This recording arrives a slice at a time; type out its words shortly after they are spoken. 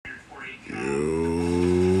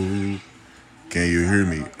Can you hear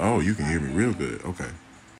me? Oh, you can hear me real good. Okay.